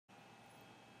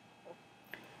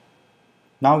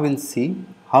Now we'll see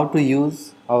how to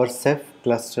use our Ceph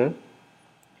cluster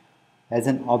as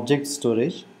an object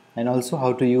storage and also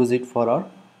how to use it for our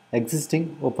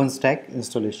existing OpenStack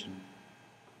installation.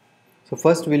 So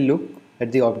first we'll look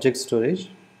at the object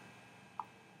storage.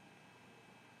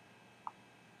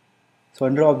 So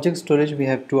under object storage we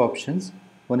have two options.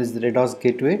 One is the RADOS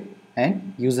gateway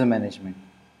and user management.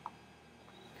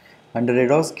 Under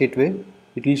RADOS gateway,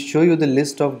 it will show you the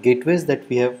list of gateways that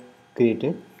we have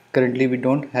created. Currently we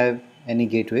don't have any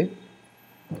gateway.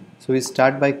 So we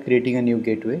start by creating a new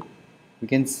gateway. We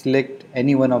can select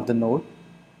any one of the node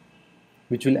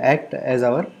which will act as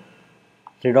our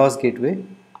RADOS gateway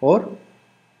or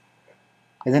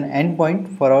as an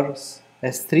endpoint for our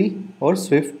S3 or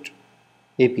Swift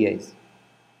APIs.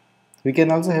 We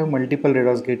can also have multiple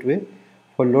RADOS gateway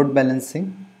for load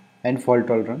balancing and fault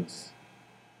tolerance.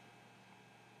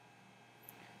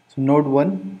 So node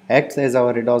 1 acts as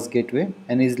our RADOS gateway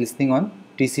and is listening on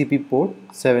TCP port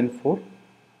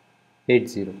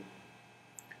 7480.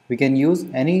 We can use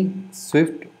any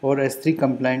Swift or S3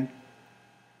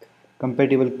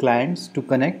 compatible clients to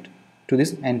connect to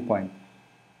this endpoint.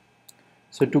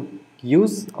 So to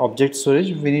use object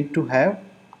storage, we need to have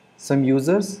some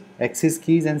users, access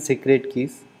keys and secret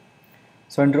keys.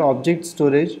 So under object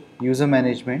storage, user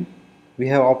management, we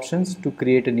have options to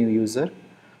create a new user.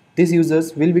 These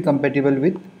users will be compatible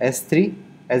with S3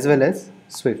 as well as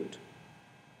Swift.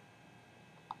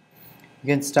 You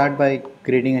can start by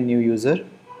creating a new user,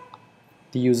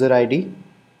 the user ID,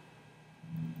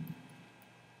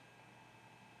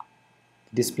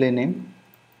 display name,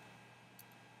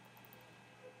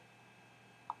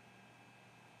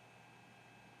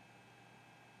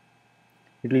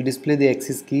 it will display the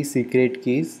access key, secret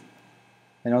keys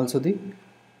and also the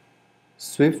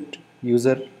Swift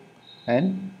user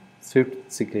and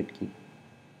Swift secret key.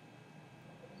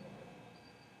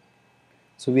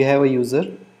 So we have a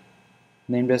user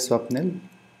named as Swapnil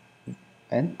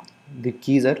and the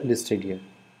keys are listed here.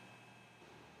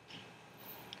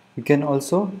 You can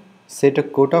also set a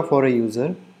quota for a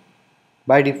user.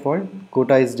 By default,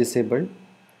 quota is disabled.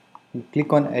 You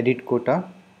click on edit quota,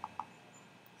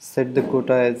 set the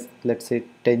quota as let's say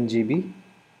 10 GB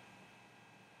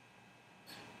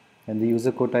and the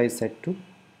user quota is set to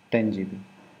 10 GB.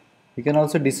 You can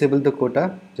also disable the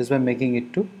quota just by making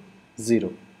it to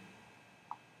 0.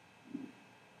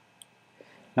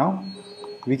 Now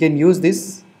we can use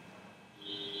this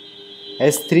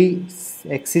S3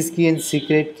 access key and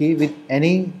secret key with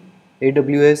any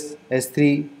AWS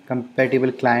S3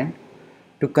 compatible client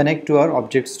to connect to our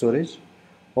object storage,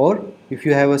 or if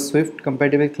you have a Swift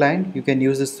compatible client, you can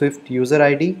use the Swift user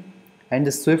ID and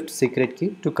the Swift secret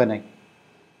key to connect.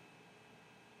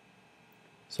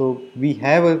 So we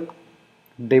have a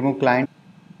demo client.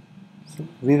 So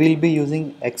we will be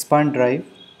using expand drive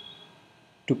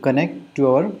to connect to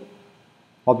our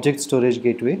object storage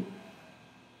gateway.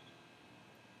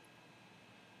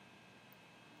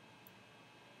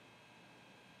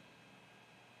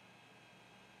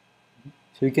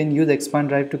 So you can use expand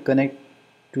drive to connect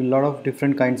to a lot of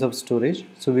different kinds of storage.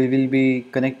 So we will be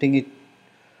connecting it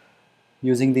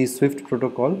using the Swift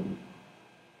protocol.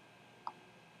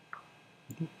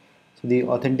 So the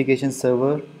authentication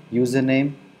server,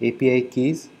 username, API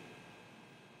keys.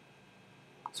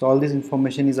 So all this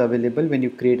information is available when you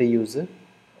create a user.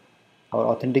 Our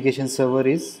authentication server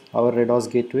is our RADOS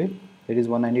gateway. It is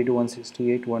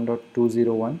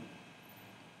 192.168.1.201.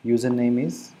 Username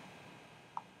is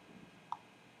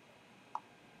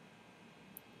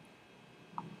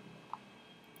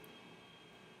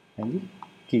and the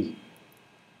key.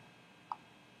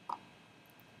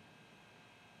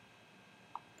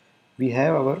 We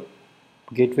have our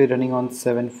gateway running on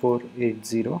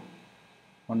 7480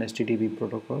 on HTTP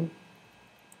protocol.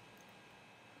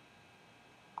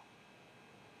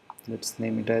 Let's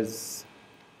name it as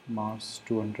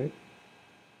MARS200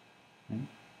 and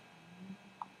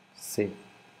save.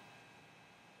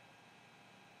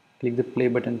 Click the play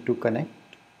button to connect.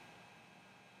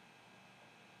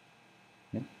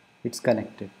 It's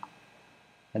connected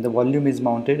and the volume is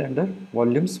mounted under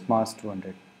volumes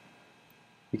MARS200.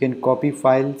 You can copy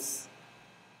files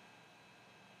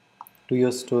to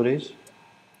your storage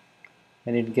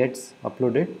and it gets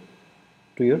uploaded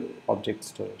to your object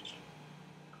storage.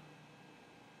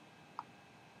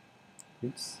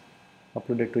 It's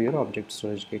uploaded to your object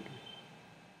storage gateway.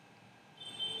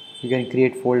 You can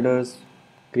create folders,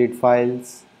 create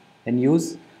files and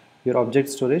use your object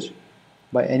storage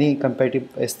by any compatible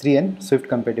S3 and Swift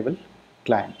compatible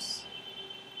clients.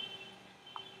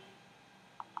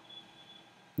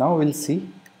 Now we'll see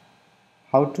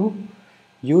how to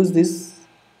use this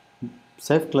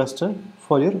Ceph cluster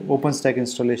for your OpenStack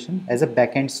installation as a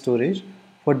backend storage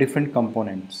for different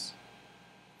components.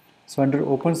 So under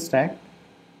OpenStack,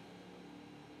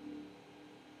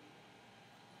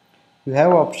 you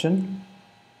have option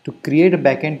to create a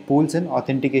backend pools and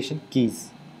authentication keys.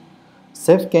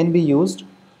 Ceph can be used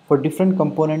for different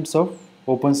components of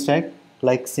OpenStack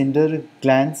like Cinder,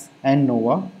 Glance and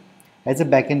Nova as a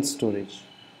backend storage.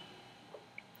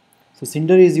 So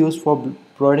Cinder is used for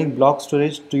providing block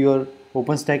storage to your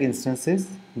OpenStack instances.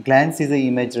 Glance is the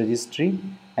image registry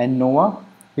and Nova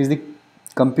is the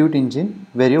compute engine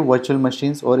where your virtual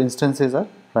machines or instances are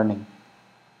running.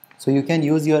 So you can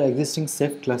use your existing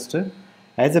Ceph cluster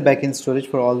as a backend storage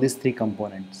for all these three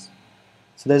components.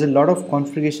 So there's a lot of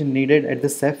configuration needed at the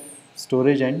Ceph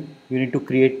storage end. You need to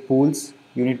create pools,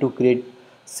 you need to create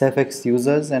Cephx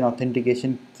users and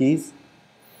authentication keys.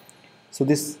 So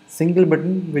this single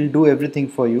button will do everything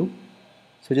for you.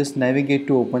 So just navigate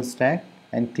to OpenStack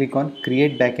and click on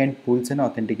create backend pools and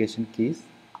authentication keys.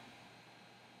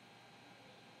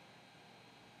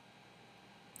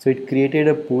 So it created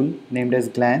a pool named as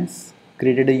Glance,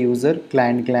 created a user,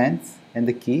 client Glance and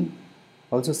the key.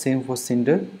 Also same for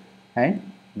Cinder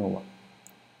and Nova.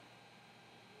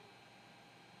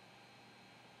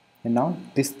 And now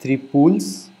these three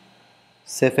pools,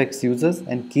 Cephx users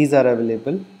and keys are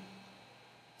available.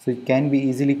 So it can be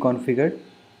easily configured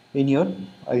in your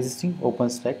existing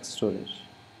OpenStack storage.